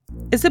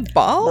Is it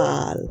Baal?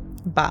 Baal.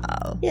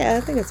 Baal. Yeah,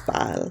 I think it's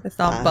Baal. It's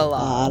not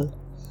Balal.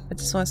 I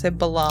just want to say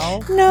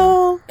Balal.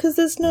 No, because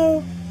there's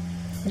no...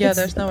 Yeah,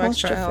 there's no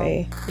extra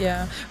L.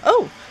 Yeah.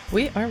 Oh,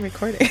 we are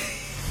recording.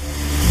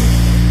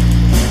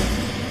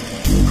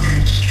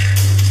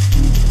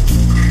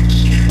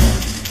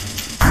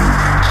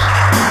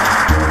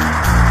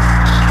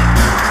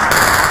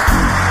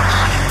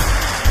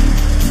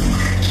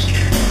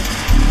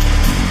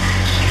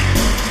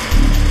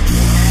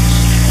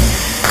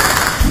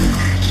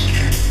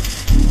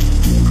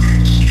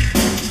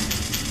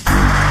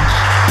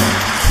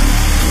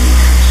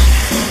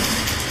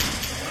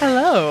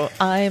 Hello,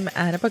 I'm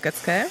Anna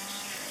Bogutska.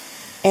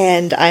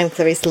 And I'm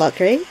Clarice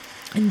Lottery.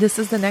 And this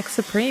is The Next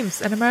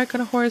Supremes, an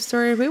American Horror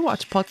Story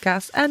rewatch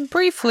podcast, and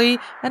briefly,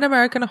 an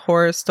American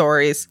Horror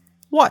Stories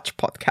watch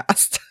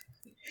podcast.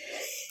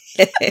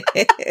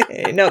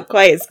 Not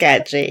quite as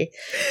catchy.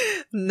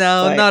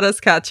 No, not as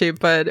catchy,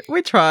 but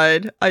we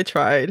tried. I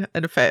tried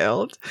and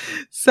failed.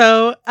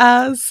 So,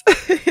 as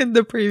in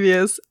the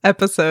previous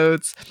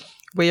episodes,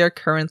 we are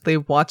currently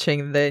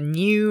watching the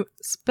new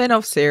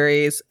spin-off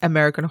series,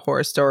 American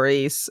Horror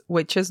Stories,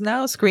 which is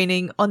now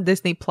screening on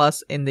Disney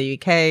Plus in the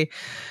UK.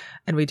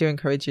 And we do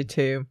encourage you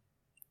to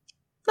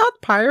not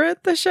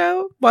pirate the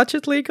show. Watch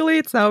it legally.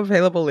 It's now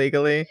available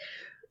legally.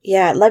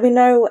 Yeah, let me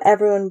know,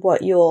 everyone,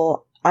 what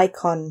your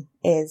icon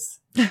is.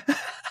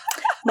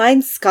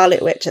 Mine's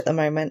Scarlet Witch at the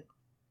moment,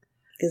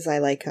 because I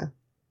like her.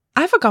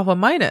 I forgot what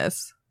mine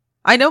is.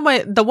 I know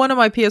the one on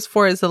my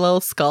PS4 is a little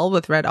skull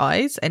with red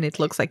eyes, and it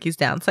looks like he's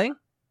dancing.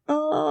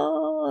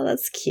 Oh,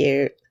 that's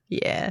cute.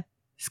 Yeah.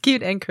 It's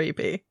cute and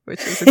creepy, which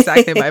is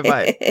exactly my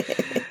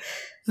vibe.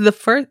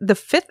 The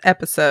fifth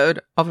episode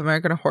of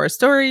American Horror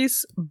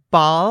Stories,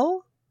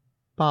 Baal,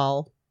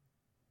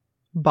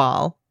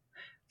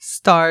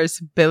 stars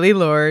Billie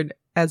Lourd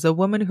as a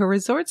woman who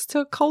resorts to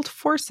occult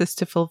forces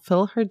to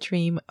fulfill her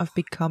dream of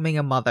becoming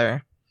a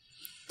mother.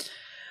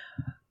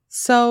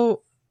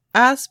 So,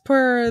 as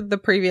per the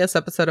previous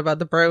episode about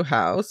the Bro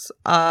House,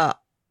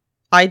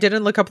 I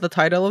didn't look up the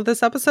title of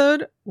this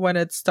episode when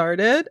it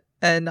started,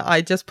 and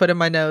I just put in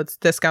my notes,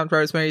 Discount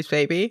Rosemary's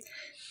Baby.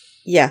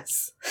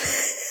 Yes.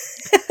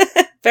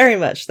 Very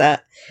much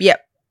that.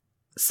 Yep.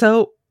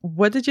 So,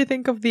 what did you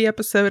think of the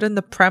episode and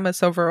the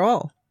premise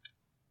overall?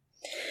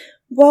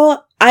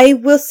 Well, I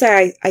will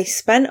say I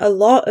spent a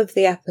lot of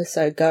the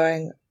episode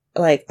going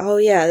like, oh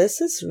yeah,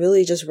 this is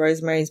really just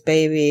Rosemary's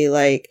Baby,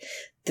 like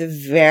the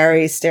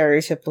very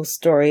stereotypical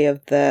story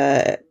of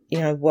the,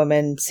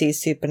 woman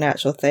sees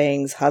supernatural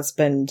things,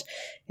 husband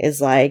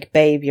is like,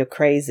 babe, you're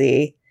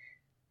crazy.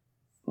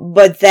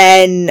 But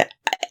then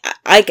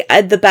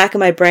at the back of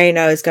my brain,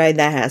 I was going,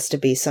 there has to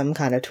be some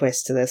kind of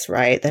twist to this,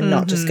 right? They're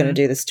not just going to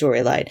do the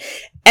storyline.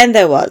 And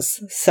there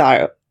was.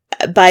 So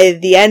by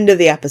the end of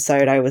the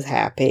episode, I was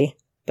happy.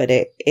 But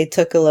it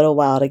took a little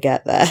while to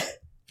get there.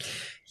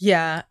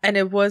 Yeah, and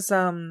it was,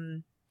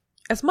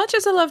 as much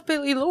as I love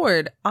Billie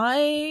Lourd,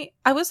 I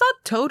was not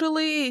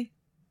totally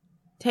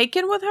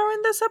taken with her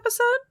in this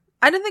episode.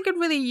 I don't think it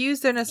really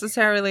used her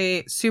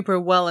necessarily super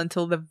well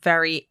until the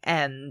very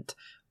end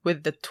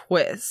with the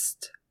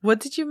twist.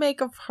 What did you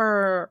make of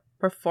her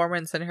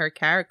performance and her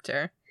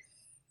character?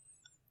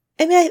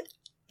 I mean,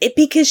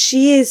 because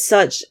she is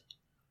such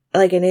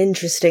like an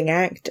interesting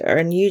actor,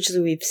 and usually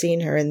we've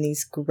seen her in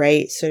these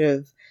great sort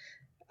of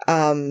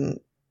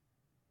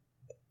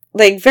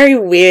like very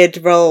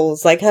weird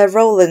roles, like her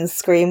role in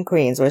Scream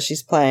Queens where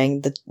she's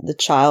playing the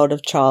child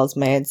of Charles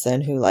Manson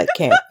who like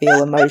can't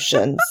feel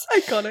emotions.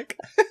 Iconic.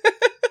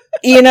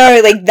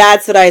 Like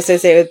that's what I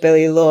associate with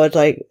Billie Lourd,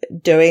 like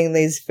doing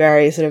these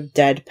very sort of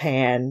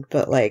deadpan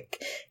but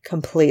like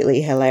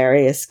completely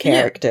hilarious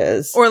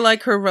characters. Yeah. Or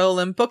like her role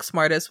in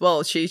Booksmart as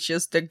well. She's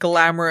just a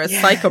glamorous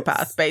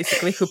psychopath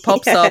basically who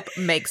pops up,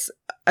 makes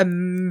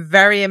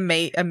very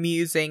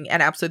amusing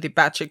and absolutely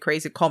batshit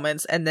crazy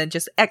comments and then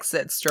just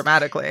exits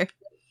dramatically.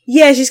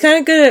 Yeah, she's kind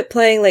of good at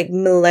playing like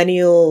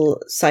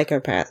millennial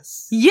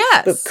psychopaths.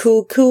 Yes. But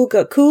cool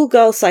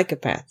girl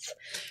psychopaths.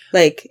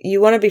 Like, you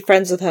want to be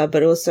friends with her,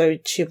 but also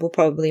she will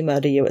probably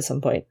murder you at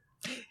some point.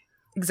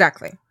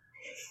 Exactly.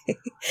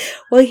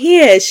 Well,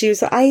 here, she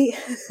was,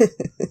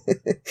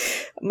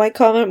 my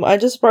comment, I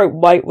just wrote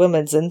white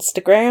women's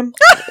Instagram.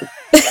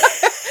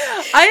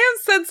 I am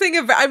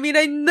sensing,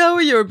 I know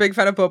you're a big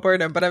fan of Bo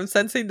Burnham, but I'm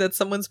sensing that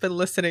someone's been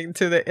listening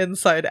to the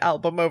Inside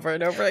album over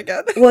and over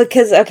again. Well,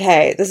 because,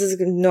 okay, this is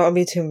not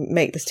me to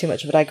make this too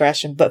much of a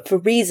digression, but for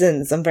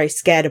reasons I'm very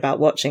scared about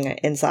watching it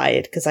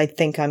Inside, because I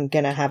think I'm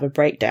going to have a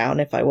breakdown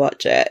if I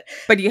watch it.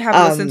 But you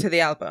haven't listened to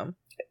the album?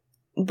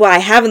 Well, I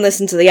haven't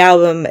listened to the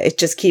album, it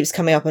just keeps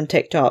coming up on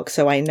TikTok,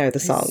 so I know the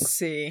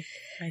songs.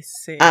 I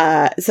see.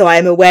 So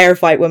I'm aware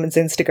of White Woman's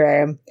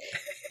Instagram,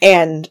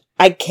 and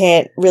I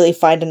can't really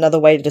find another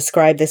way to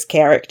describe this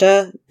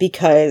character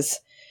because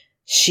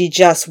she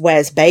just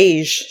wears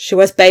beige. She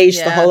wears beige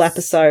the whole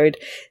episode.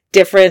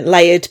 Different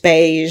layered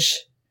beige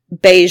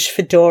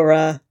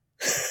fedora.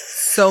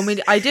 So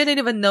many. I didn't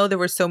even know there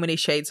were so many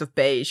shades of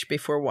beige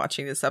before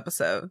watching this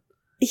episode.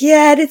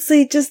 Yeah, and it's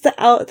like just the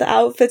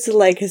outfits are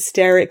like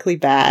hysterically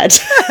bad.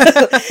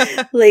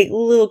 Like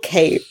little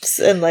capes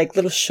and like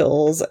little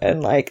shawls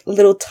and like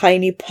little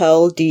tiny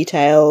pearl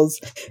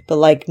details, but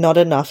like not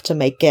enough to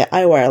make it.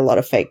 I wear a lot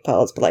of fake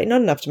pearls, but like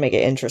not enough to make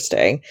it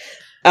interesting.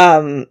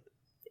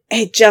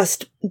 It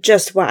just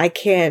what I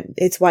can't.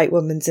 It's white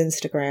woman's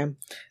Instagram.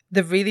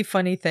 The really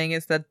funny thing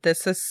is that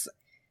this is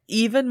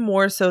even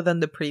more so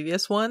than the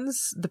previous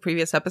ones, the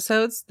previous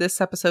episodes.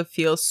 This episode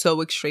feels so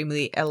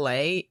extremely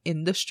LA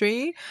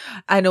industry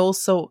and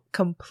also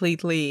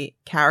completely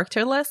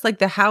characterless. Like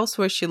the house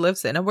where she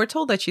lives in, and we're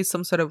told that she's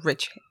some sort of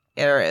rich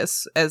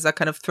heiress as a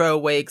kind of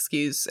throwaway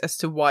excuse as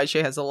to why she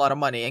has a lot of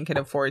money and can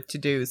afford to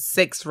do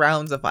 6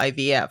 rounds of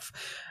IVF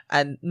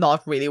and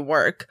not really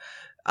work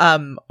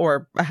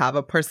or have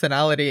a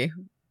personality.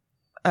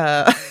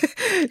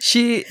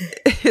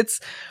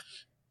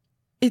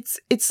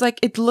 It's like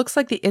it looks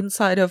like the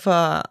inside of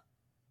a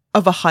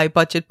high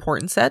budget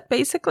porn set,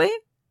 basically.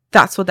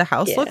 That's what the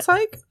house looks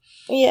like.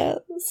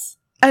 Yes.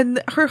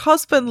 And her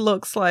husband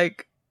looks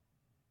like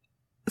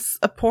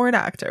a porn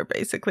actor,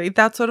 basically.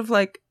 That's sort of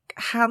like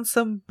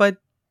handsome, but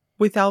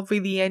without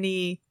really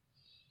any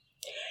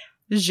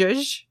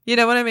zhuzh. You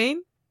know what I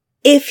mean?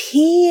 If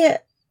he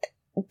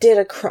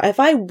did if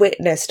I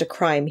witnessed a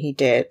crime he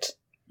did,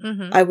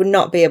 I would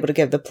not be able to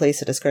give the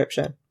police a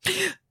description.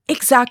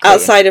 Exactly.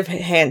 Outside of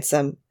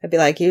handsome. I'd be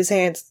like, he was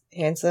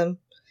handsome.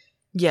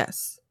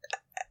 Yes.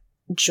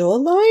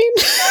 Jawline?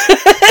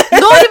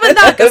 Not even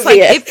that. Because like,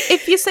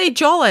 if you say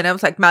jawline, I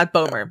was like, Matt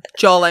Bomer.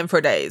 Jawline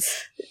for days.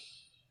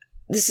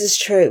 This is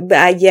true.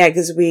 But yeah,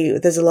 because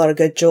there's a lot of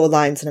good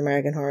jawlines in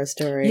American Horror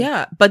Story.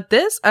 Yeah. But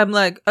this, I'm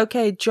like,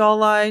 okay,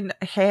 jawline,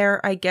 hair,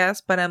 I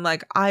guess. But I'm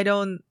like, I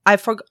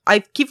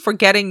keep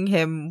forgetting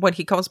him when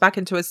he comes back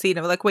into a scene.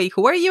 I'm like, wait,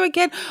 who are you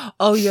again?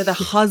 Oh, you're the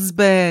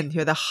husband.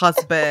 You're the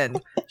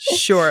husband.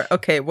 Sure.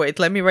 Okay, wait,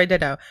 let me write that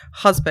down.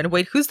 Husband.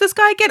 Wait, who's this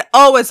guy again?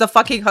 Oh, it's the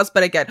fucking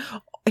husband again.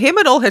 Him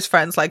and all his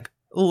friends like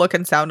look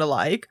and sound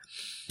alike.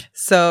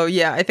 So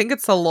yeah, I think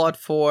it's a lot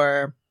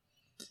for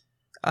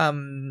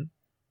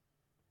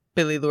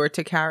Billie Lourd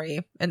to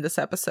carry in this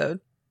episode.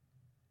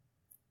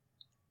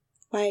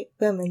 White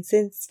woman's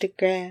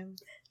Instagram,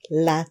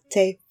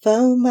 latte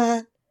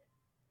foam,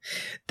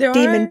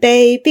 demon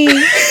baby.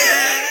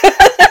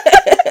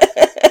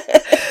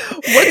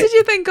 What did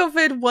you think of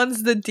it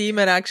once the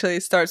demon actually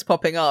starts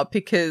popping up?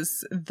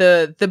 Because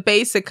the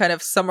basic kind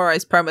of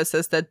summarized premise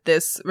is that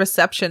this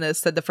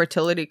receptionist at the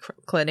fertility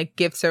clinic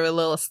gives her a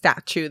little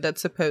statue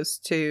that's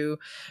supposed to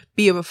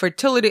be of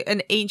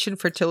an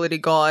ancient fertility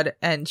god,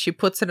 and she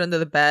puts it under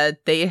the bed.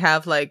 They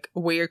have like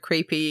weird,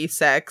 creepy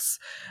sex,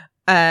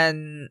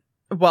 and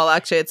well,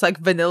 actually, it's like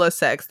vanilla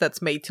sex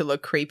that's made to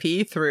look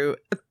creepy through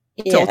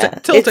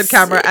tilted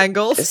camera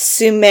angles.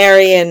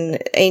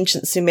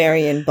 Ancient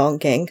Sumerian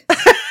bonking.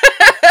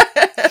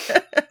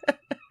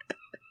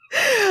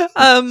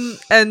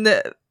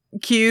 And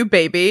cue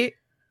baby.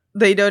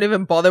 They don't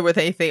even bother with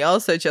anything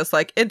else. So just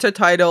like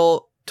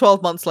intertitle,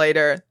 12 months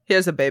later,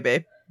 here's a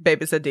baby.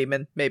 Baby's a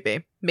demon,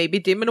 maybe. Maybe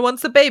demon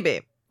wants a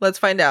baby. Let's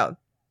find out.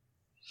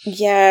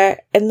 Yeah,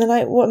 and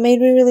then what made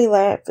me really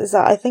laugh is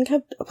that I think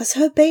was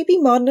her baby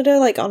monitor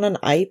like on an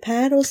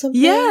iPad or something?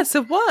 Yes,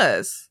 it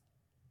was.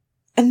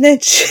 And then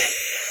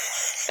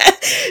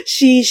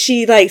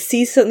she like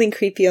sees something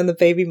creepy on the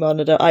baby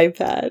monitor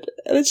iPad,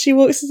 and then she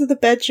walks into the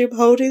bedroom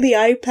holding the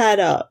iPad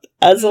up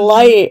as a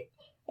light.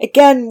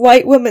 Again,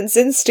 white woman's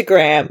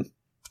Instagram.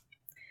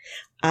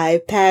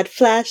 iPad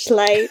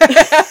flashlight.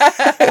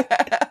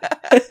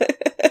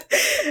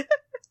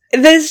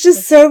 There's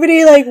just so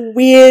many like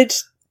weird,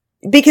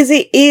 because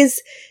it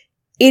is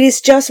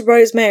just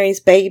Rosemary's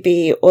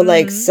Baby, or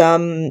like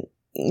some,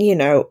 you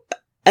know,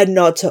 a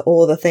nod to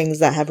all the things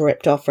that have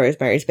ripped off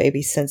Rosemary's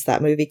Baby since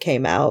that movie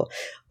came out,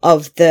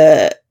 of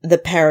the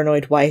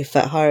paranoid wife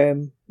at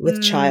home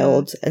with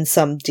child, and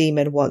some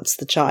demon wants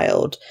the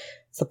child.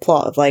 It's the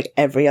plot of like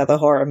every other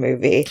horror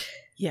movie.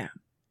 Yeah.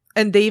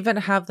 And they even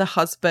have the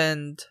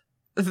husband,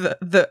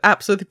 the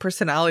absolutely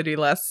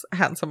personality-less,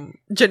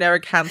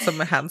 generic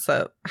handsome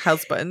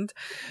husband,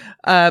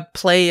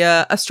 play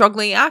a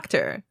struggling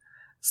actor.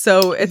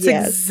 So it's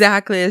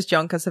exactly as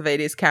John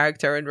Cassavetes'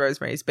 character in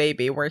Rosemary's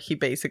Baby, where he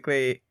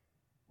basically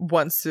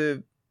wants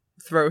to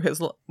throw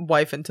his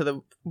wife into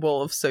the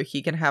wolves so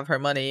he can have her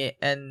money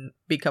and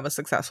become a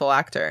successful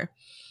actor.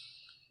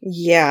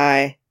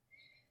 Yeah.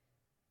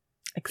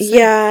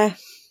 It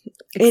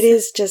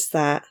is just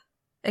that.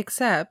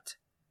 Except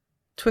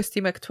Twisty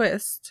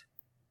McTwist,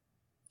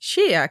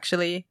 she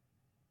actually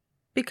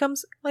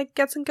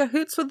gets in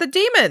cahoots with the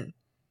demon.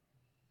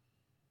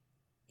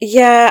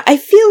 Yeah, I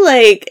feel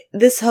like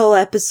this whole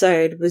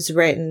episode was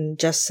written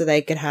just so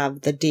they could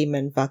have the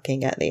demon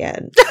fucking at the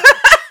end.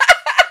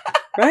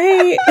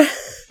 Right?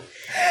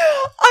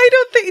 I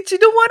don't think... Do you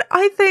know what?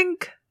 I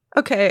think...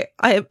 Okay,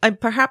 I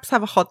perhaps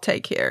have a hot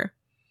take here.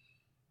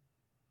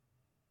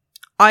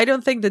 I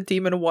don't think the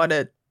demon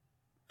wanted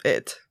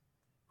it.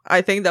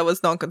 I think that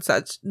was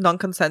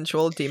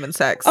non-consensual demon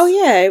sex. Oh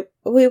yeah, it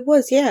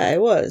was. Yeah,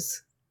 it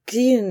was.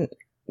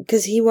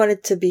 because he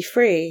wanted to be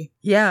free.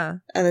 Yeah.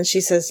 And then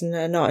she says,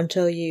 no, not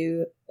until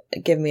you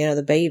give me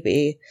another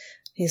baby.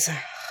 He's like,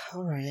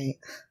 all right.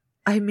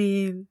 I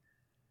mean,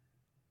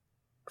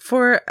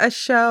 for a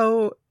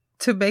show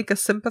to make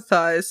us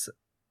sympathize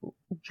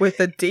with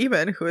a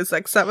demon who is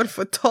like 7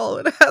 foot tall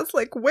and has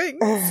like wings.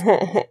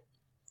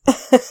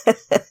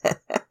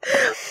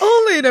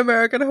 Only in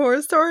American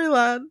Horror Story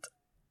land.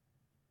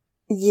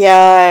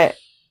 Yeah.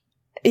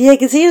 Yeah,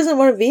 because he doesn't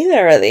want to be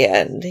there at the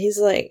end. He's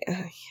like,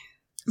 oh,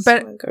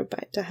 but go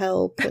back to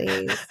hell,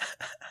 please.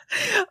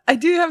 I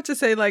do have to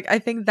say, like, I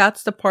think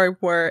that's the part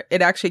where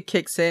it actually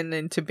kicks in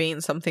into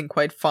being something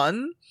quite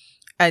fun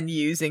and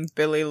using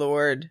Billie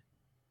Lourd,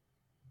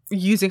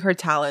 using her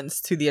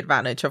talents to the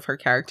advantage of her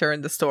character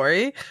in the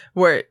story,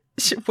 where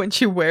when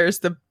she wears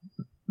the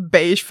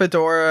beige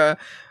fedora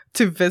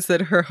to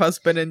visit her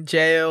husband in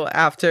jail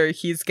after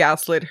he's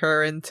gaslit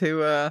her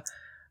into a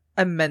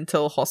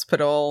mental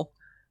hospital,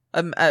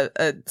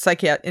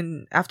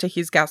 after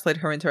he's gaslit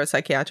her into a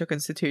psychiatric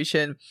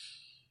institution,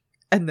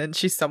 and then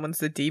she summons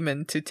the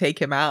demon to take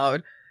him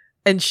out,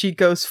 and she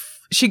goes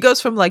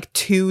from like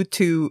 2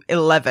 to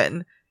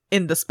 11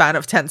 in the span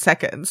of 10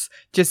 seconds,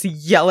 just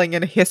yelling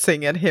and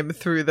hissing at him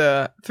through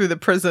the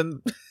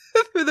prison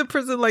through the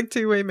prison like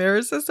two-way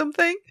mirror system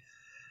thing.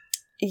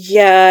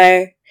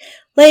 Yeah,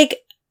 like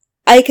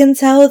I can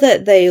tell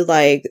that they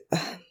like,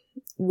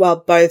 while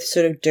both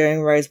sort of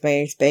doing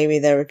Rosemary's Baby,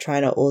 they were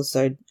trying to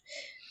also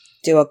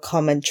do a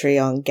commentary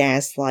on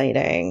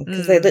gaslighting,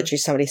 because they literally,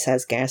 somebody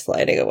says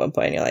gaslighting at one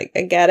point and you're like,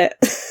 I get it.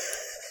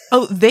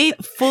 Oh, they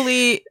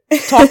fully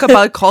talk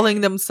about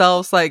calling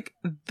themselves like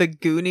the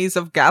Goonies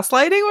of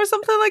gaslighting or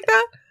something like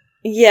that?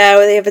 Yeah,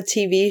 where they have a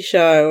TV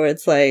show where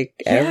it's like,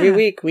 every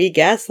week we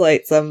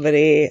gaslight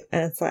somebody,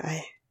 and it's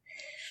like,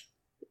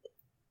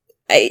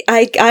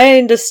 I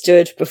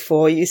understood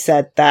before you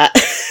said that.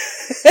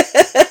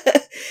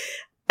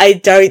 I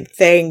don't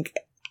think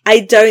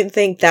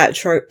that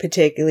trope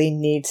particularly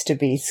needs to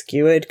be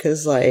skewered,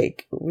 because,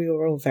 like, we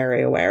were all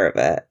very aware of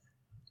it.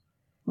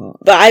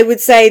 But I would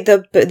say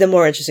the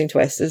more interesting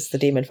twist is the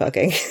demon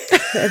fucking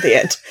at the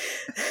end.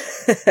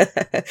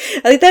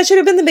 I think that should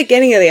have been the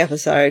beginning of the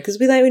episode, because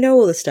we know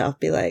all the stuff.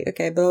 Be like,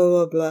 okay, blah,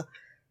 blah, blah.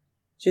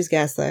 She's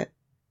gaslit.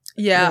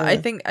 Yeah, I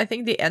think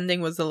the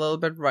ending was a little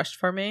bit rushed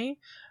for me.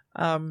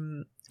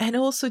 And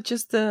also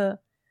just the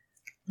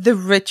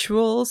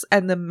rituals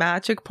and the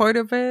magic part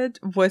of it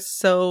was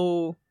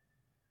so...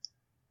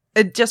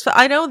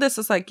 I know this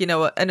is like,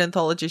 an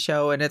anthology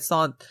show and it's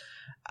not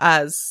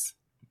as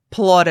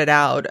plotted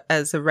out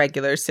as a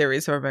regular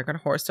series of American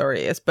Horror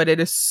Story is, but it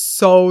is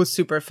so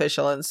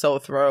superficial and so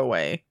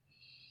throwaway.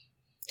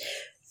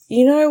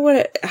 You know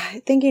what?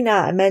 Thinking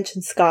now, I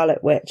mentioned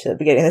Scarlet Witch at the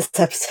beginning of this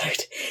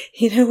episode.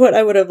 You know what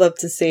I would have loved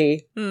to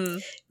see?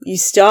 You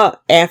start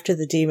after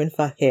the demon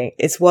fucking.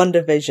 It's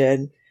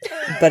WandaVision,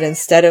 but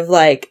instead of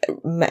like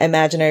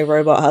imaginary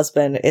robot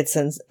husband, it's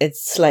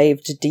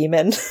slaved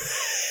demon.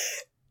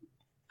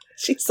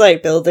 She's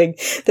like building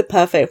the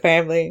perfect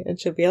family, and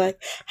she'll be like,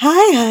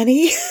 "Hi,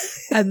 honey."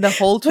 And the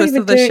whole twist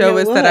of the show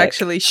is that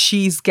actually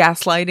she's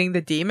gaslighting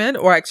the demon,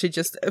 or actually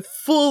just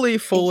fully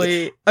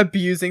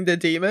abusing the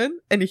demon,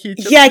 and he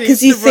just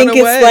because you think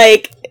it's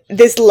like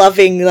this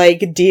loving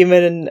like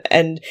demon,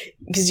 and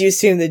because you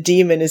assume the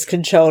demon is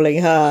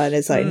controlling her, and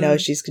it's like no,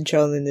 she's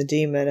controlling the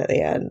demon at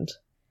the end.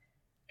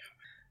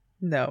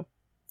 No,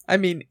 I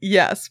mean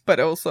yes,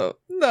 but also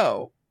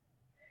no.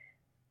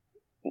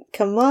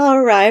 Come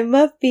on, Ryan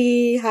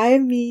Murphy, hi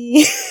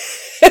me.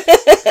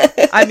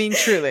 I mean,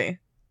 truly,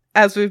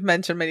 as we've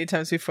mentioned many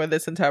times before,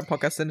 this entire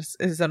podcast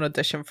is an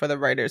audition for the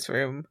writer's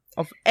room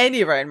of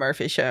any Ryan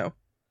Murphy show.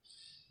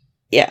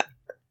 Yeah.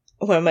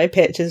 Where my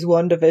pitch is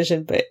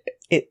WandaVision, but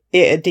it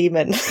a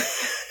demon.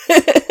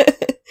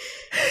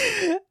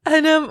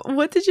 And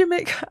what did you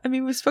make? I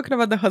mean, we've spoken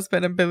about the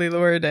husband and Billie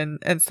Lourd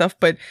and stuff,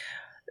 but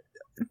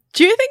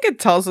do you think it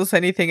tells us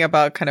anything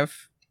about kind of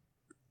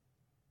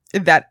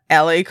that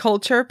LA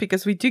culture?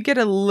 Because we do get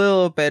a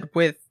little bit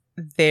with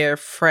their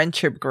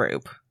friendship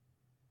group.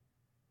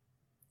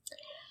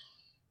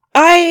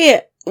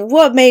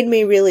 What made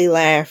me really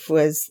laugh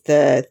was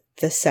the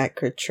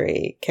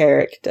secretary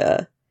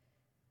character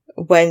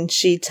when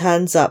she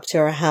turns up to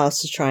her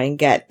house to try and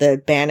get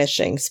the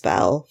banishing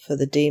spell for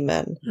the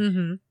demon.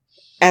 Mm-hmm.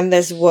 And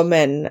this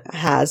woman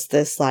has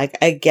this, like,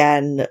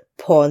 again,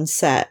 porn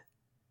set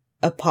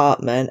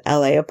apartment,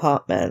 LA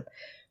apartment.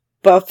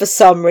 But for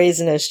some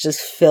reason, it's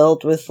just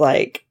filled with,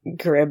 like,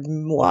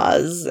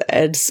 grimoires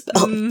and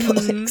spell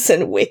books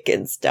and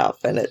Wiccan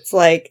stuff. And it's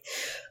like,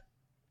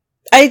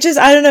 I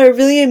don't know, it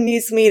really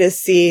amused me to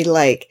see,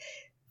 like,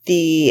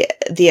 the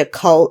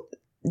occult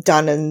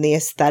done in the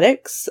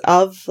aesthetics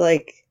of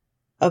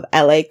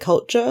LA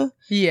culture.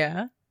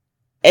 Yeah.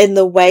 In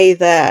the way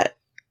that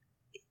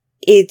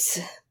it's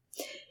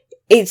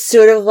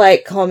sort of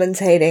like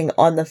commentating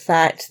on the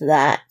fact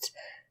that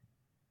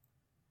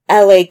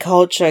LA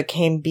culture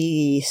can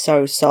be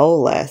so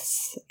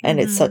soulless, and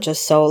it's such a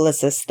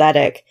soulless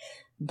aesthetic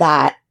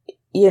that,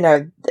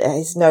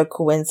 it's no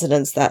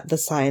coincidence that the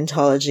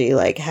Scientology,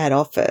 like, head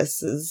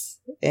office is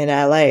in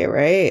LA,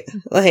 right?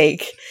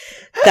 Like,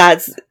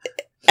 that's,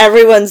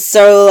 everyone's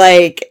so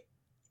like,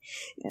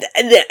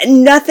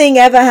 nothing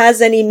ever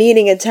has any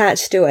meaning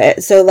attached to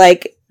it. So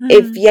like,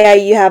 if,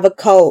 you have a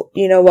cult,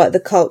 you know what, the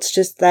cult's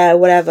just there,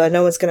 whatever,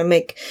 no one's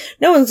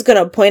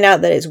gonna point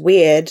out that it's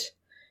weird,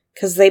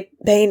 because they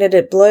painted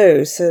it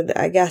blue, so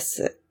I guess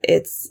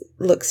it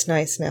looks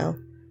nice now.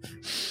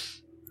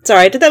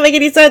 Sorry, did that make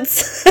any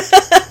sense?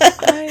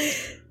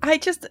 I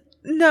just,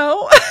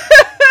 no.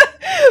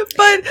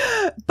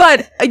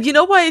 But you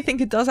know why I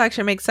think it does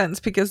actually make sense?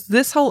 Because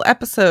this whole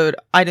episode,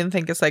 I didn't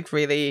think is like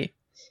really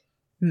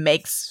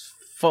makes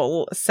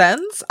full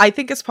sense. I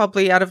think it's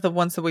probably, out of the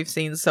ones that we've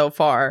seen so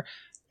far,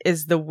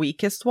 is the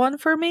weakest one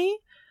for me.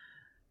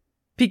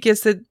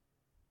 Because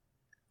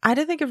I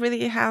don't think it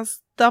really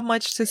has that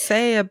much to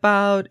say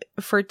about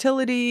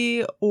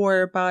fertility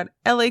or about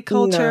LA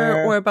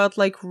culture or about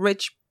like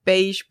rich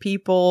beige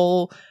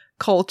people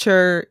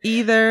culture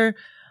either,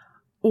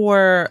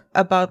 or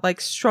about like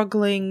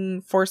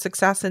struggling for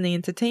success in the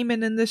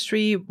entertainment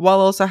industry while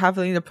also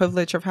having the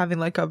privilege of having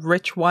like a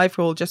rich wife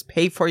who will just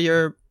pay for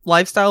your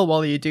lifestyle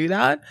while you do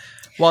that,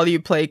 while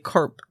you play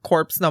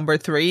corpse number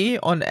 3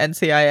 on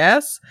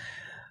NCIS.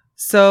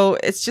 So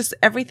it's just,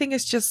 everything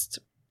is just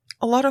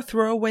a lot of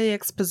throwaway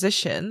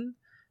exposition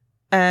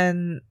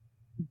and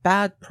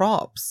bad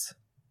props.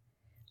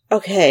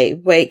 Okay,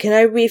 wait, can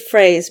I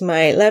rephrase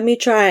let me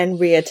try and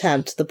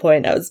reattempt the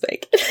point I was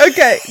making.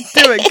 Okay,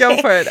 do it, go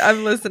for it,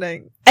 I'm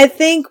listening. I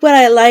think what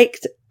I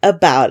liked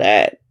about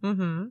it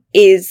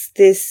is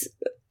this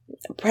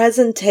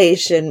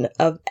presentation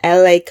of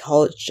LA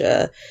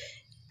culture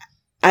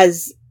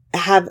as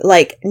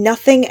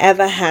nothing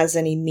ever has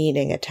any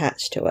meaning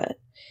attached to it.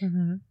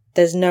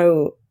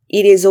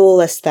 It is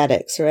all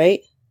aesthetics, right?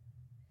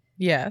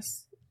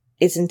 Yes.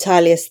 It's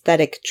entirely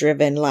aesthetic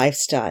driven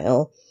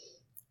lifestyle.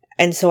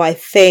 And so I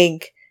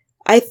think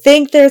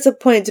there's a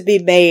point to be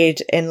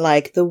made in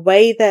like the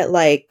way that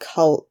like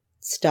cult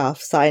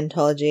stuff,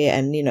 Scientology,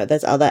 and you know,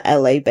 there's other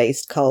LA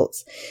based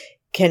cults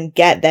can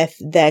get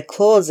their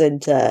claws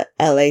into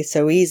LA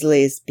so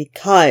easily is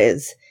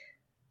because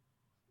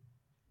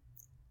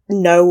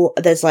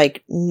there's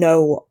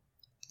no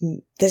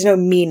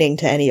meaning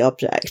to any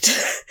object.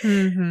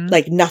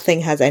 Like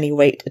nothing has any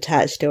weight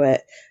attached to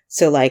it.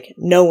 So like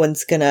no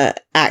one's gonna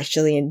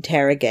actually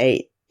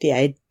interrogate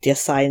the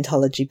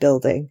Scientology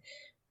building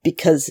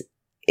because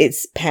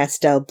it's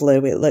pastel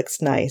blue. It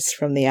looks nice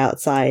from the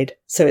outside.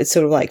 So it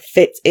sort of like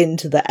fits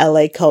into the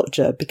LA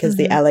culture because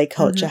the LA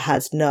culture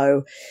has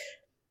no,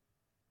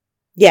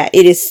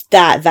 it is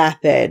that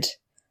vapid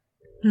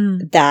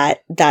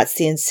that's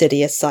the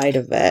insidious side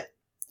of it.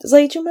 It's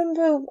like, do you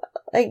remember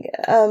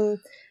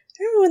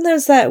remember when there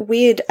was that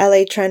weird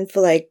LA trend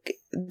for like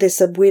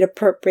this weird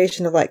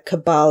appropriation of like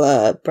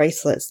Kabbalah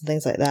bracelets and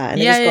things like that,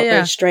 and it just got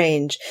very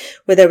strange,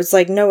 where there was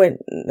like there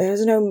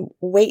was no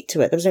weight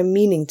to it, there was no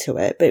meaning to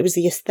it, but it was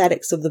the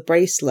aesthetics of the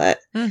bracelet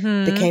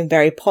became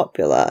very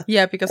popular.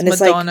 Yeah, because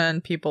Madonna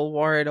and people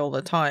wore it all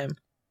the time.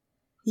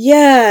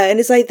 Yeah, and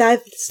it's like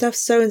that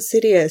stuff's so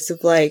insidious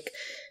of like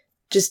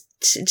just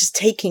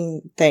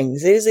taking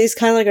things. It's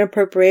kind of like an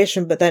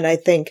appropriation, but then I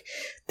think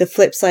the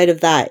flip side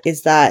of that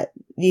is that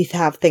you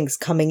have things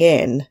coming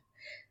in.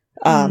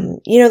 You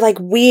know, like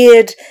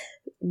weird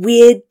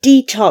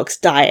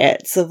detox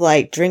diets of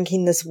like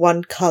drinking this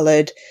one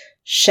colored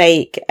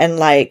shake, and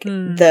like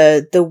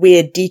the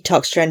weird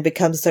detox trend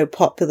becomes so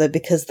popular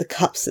because the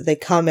cups that they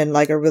come in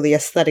like are really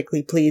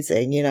aesthetically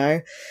pleasing, you know?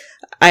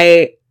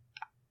 I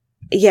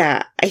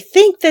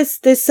think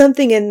there's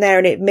something in there,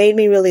 and it made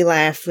me really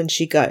laugh when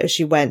she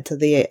went to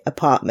the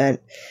apartment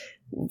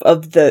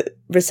of the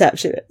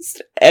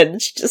receptionist,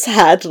 and she just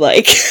had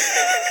like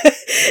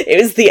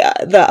it was the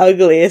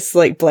ugliest,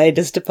 like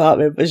blandest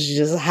apartment, but she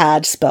just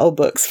had spell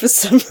books for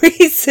some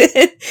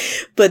reason.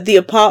 But the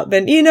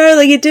apartment, you know,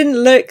 like it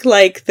didn't look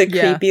like the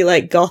creepy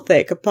like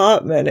gothic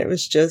apartment. It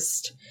was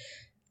just,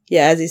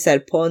 as you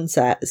said, porn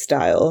set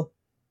style.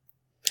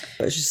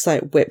 But it's just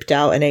like whipped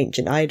out an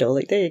ancient idol.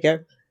 Like, there you go.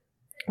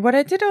 What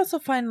I did also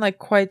find like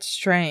quite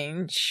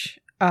strange,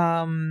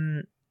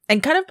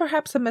 and kind of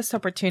perhaps a missed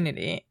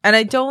opportunity. And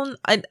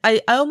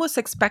I almost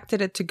expected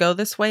it to go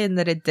this way, and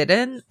that it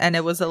didn't. And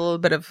it was a little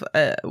bit of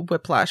a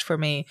whiplash for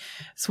me.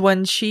 So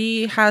when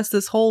she has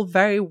this whole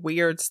very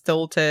weird,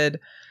 stilted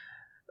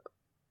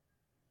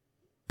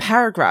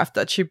paragraph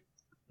that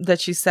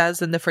she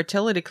says in the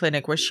fertility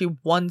clinic, where she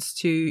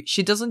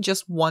doesn't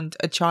just want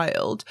a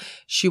child,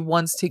 she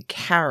wants to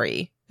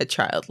carry a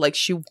child. Like,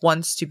 she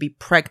wants to be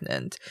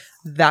pregnant.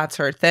 That's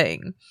her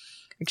thing.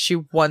 Like, she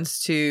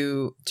wants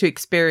to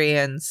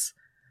experience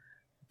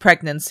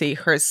pregnancy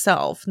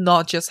herself,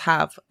 not just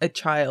have a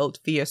child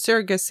via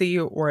surrogacy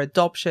or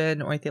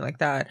adoption or anything like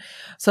that.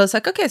 So it's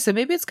like, okay, so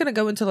maybe it's gonna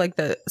go into like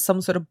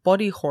some sort of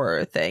body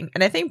horror thing.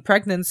 And I think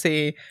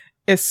pregnancy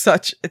is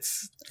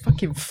it's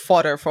fucking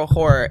fodder for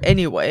horror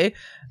anyway.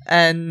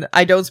 And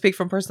I don't speak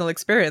from personal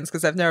experience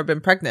because I've never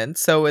been pregnant.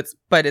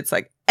 But it's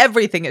like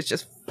everything is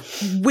just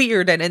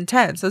weird and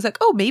intense. So it's like,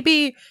 oh,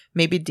 maybe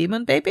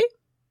Demon Baby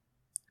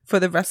for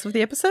the rest of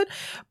the episode,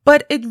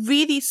 but it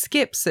really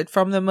skips it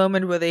from the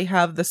moment where they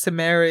have the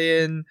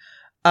Sumerian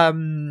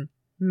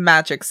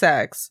magic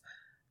sex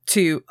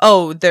to,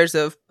 oh, there's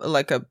a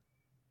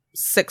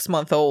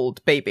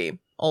 6-month-old baby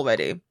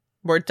already.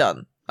 We're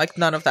done. Like,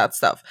 none of that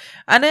stuff.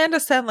 And I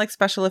understand, like,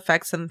 special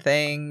effects and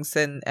things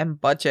and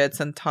budgets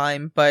and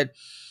time, but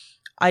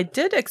I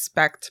did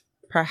expect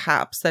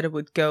perhaps that it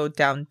would go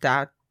down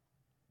that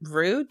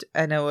route,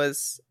 and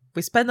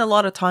we spend a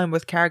lot of time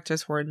with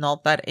characters who are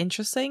not that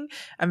interesting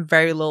and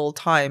very little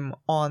time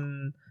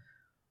on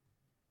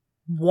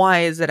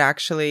why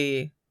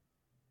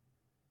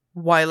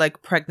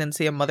like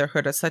pregnancy and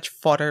motherhood are such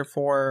fodder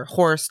for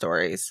horror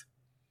stories.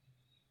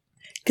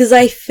 Because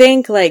I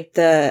think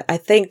the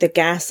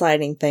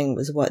gaslighting thing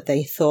was what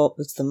they thought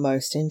was the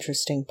most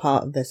interesting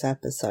part of this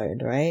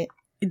episode, right?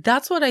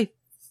 That's what I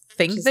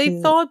think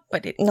they thought,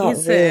 but it not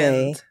isn't.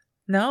 Really.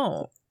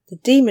 No. The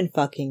demon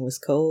fucking was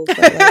cool, but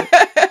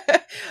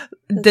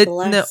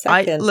like,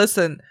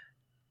 listen,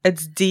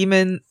 it's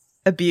demon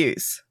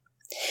abuse.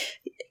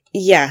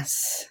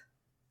 Yes.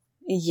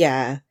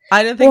 Yeah.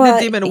 I don't think the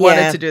demon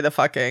wanted to do the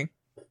fucking.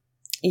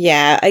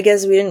 Yeah, I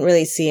guess we didn't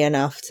really see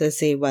enough to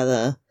see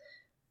whether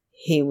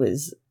he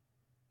was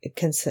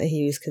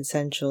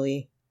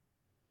consensually,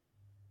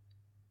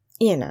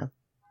 you know,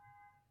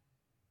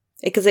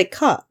 because it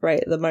cut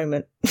right at the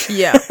moment.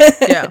 Yeah,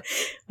 yeah.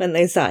 When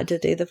they started to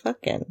do the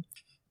fucking.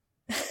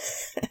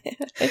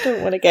 I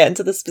don't want to get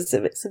into the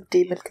specifics of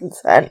demon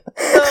consent.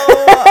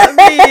 No,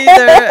 me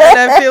either. And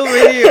I feel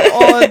really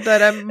odd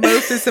that I'm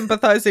mostly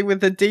sympathizing with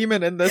the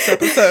demon in this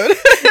episode.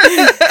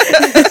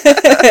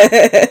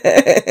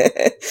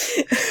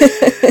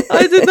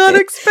 I did not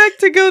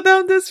expect to go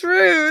down this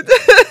route.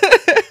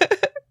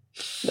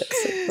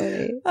 That's so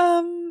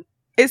funny.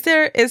 Is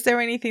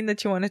there anything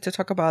that you wanted to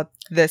talk about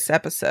this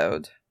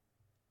episode?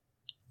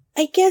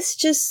 I guess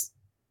just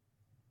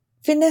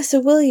Vanessa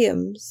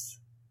Williams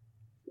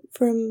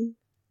from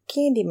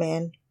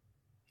Candyman.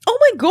 Oh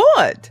my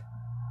god!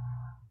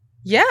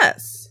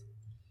 Yes.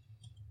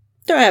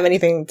 Don't have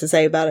anything to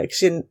say about it because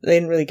they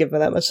didn't really give her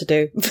that much to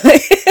do.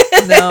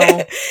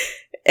 No.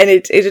 And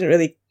it didn't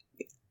really.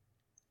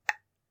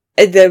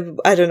 I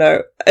don't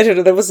know.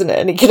 There wasn't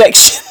any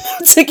connection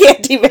to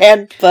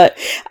Candyman, but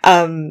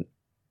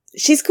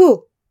she's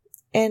cool,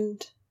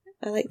 and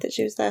I like that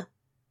she was there.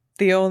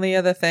 The only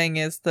other thing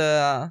is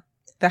the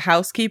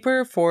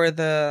housekeeper for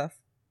the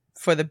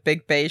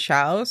big beige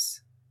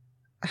house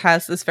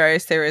has this very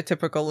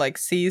stereotypical, like,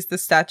 sees the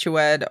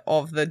statuette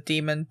of the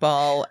demon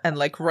ball and,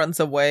 like, runs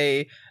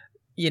away,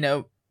 you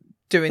know,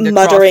 doing the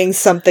muttering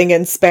something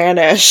in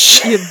Spanish.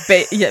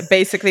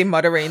 Basically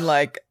muttering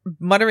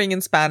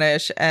in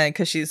Spanish, and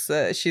because she's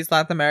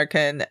Latin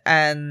American,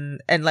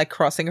 and like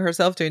crossing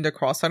herself, doing the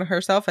cross on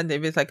herself, and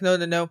David's like,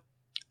 no,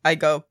 I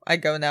go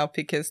now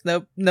because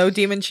no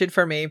demon shit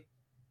for me.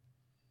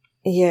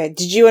 Yeah,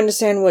 did you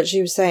understand what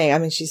she was saying? I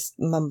mean, she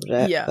mumbled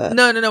it. Yeah, but...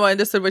 no, I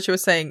understood what she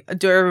was saying.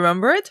 Do I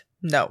remember it?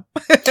 No.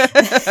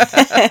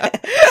 I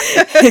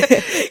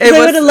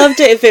would have loved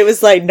it if it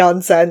was like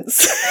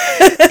nonsense.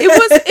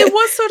 it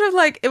was sort of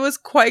like, it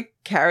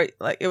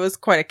was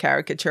quite a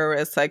caricature.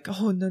 It's like,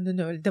 oh no,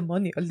 el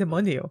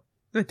demonio.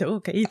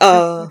 Okay.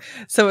 Oh,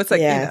 so it's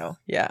like, yeah. You know,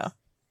 yeah.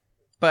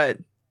 But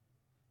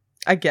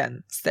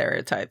again,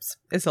 stereotypes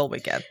is all we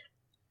get.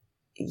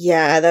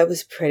 Yeah, that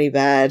was pretty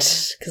bad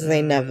because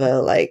they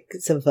never like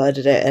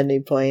subverted it at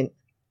any point.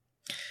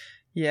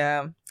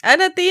 Yeah,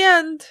 and at the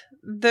end,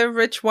 the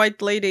rich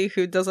white lady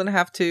who doesn't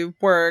have to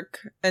work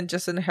and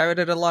just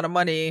inherited a lot of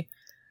money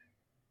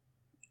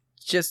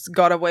just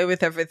got away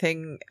with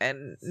everything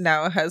and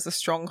now has a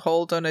strong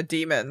hold on a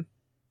demon.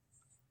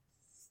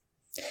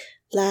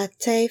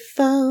 Latte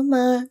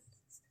Foma,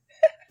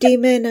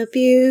 demon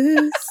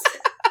abuse.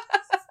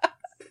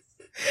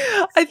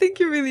 I think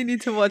you really need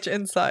to watch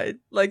Inside.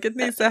 Like, it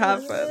needs to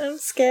happen. I'm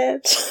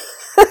scared.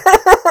 You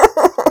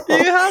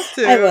have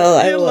to. I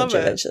will watch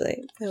it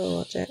eventually. I will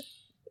watch it.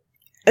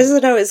 I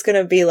just know it's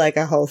going to be like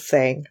a whole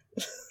thing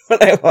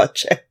when I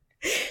watch it.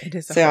 It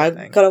is a so whole I've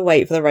thing. got to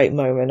wait for the right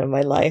moment in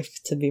my life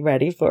to be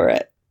ready for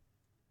it.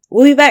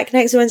 We'll be back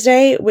next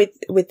Wednesday with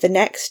the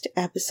next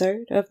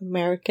episode of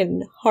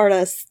American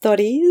Horror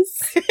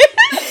Studies.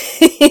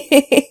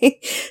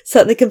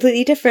 Something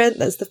completely different.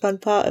 That's the fun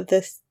part of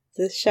this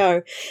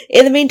show.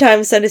 In the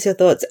meantime, send us your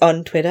thoughts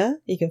on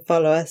Twitter. You can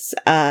follow us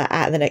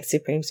at the Next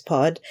Supremes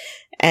Pod,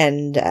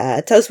 and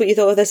tell us what you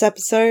thought of this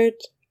episode.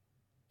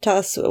 Tell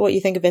us what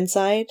you think of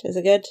Inside. Is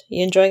it good? Are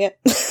you enjoying it?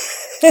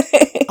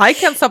 I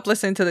can't stop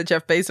listening to the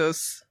Jeff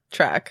Bezos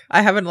track.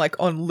 I have it like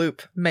on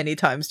loop many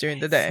times during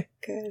the day.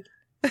 Good.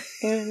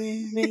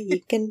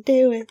 You can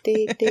do it,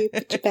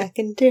 put your back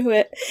and do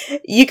it.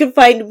 You can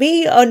find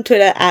me on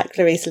Twitter at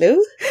Clarice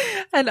Lou.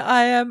 And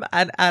I am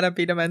at Anna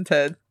B.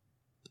 Demented.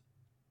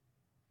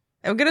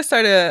 I'm gonna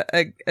start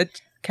a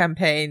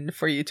campaign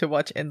for you to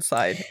watch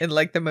Inside in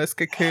like the most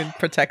cocoon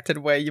protected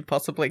way you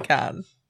possibly can.